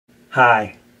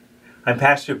Hi, I'm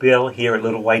Pastor Bill here at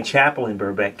Little White Chapel in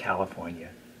Burbank, California.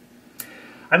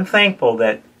 I'm thankful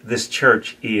that this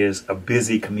church is a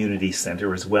busy community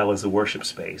center as well as a worship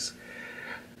space.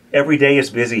 Every day is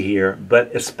busy here,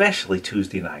 but especially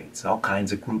Tuesday nights. All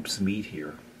kinds of groups meet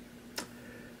here.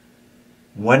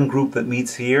 One group that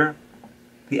meets here,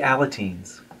 the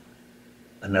Alateens.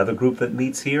 Another group that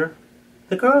meets here,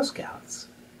 the Girl Scouts.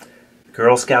 The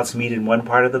Girl Scouts meet in one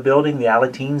part of the building, the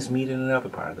Alateens meet in another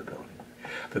part of the building.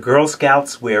 The Girl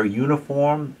Scouts wear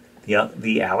uniform, the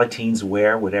Alateens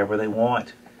wear whatever they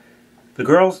want. The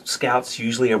Girl Scouts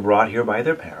usually are brought here by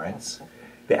their parents.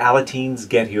 The Alateens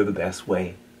get here the best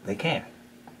way they can.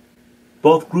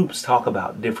 Both groups talk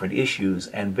about different issues,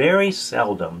 and very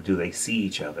seldom do they see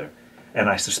each other, and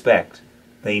I suspect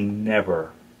they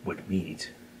never would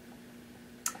meet.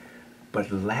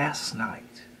 But last night,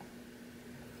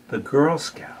 the Girl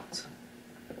Scouts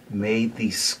made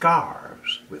these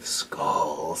scarves with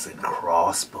skulls and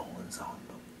crossbones on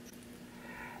them.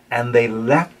 And they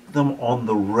left them on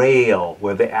the rail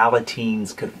where the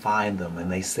Alateens could find them, and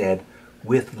they said,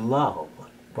 "With love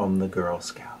from the Girl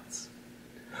Scouts."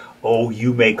 Oh,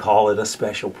 you may call it a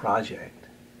special project.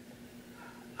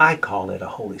 I call it a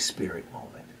Holy Spirit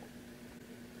moment.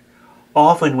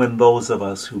 Often when those of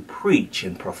us who preach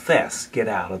and profess get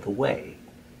out of the way,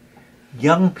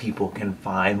 young people can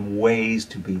find ways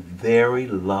to be very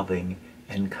loving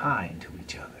and kind to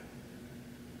each other.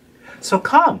 So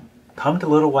come to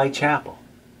Little White Chapel,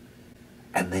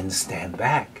 and then stand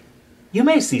back. You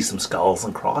may see some skulls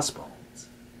and crossbones,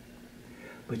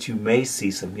 but you may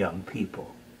see some young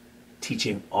people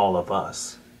teaching all of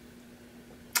us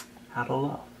how to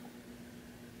love.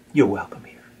 You're welcome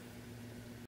here.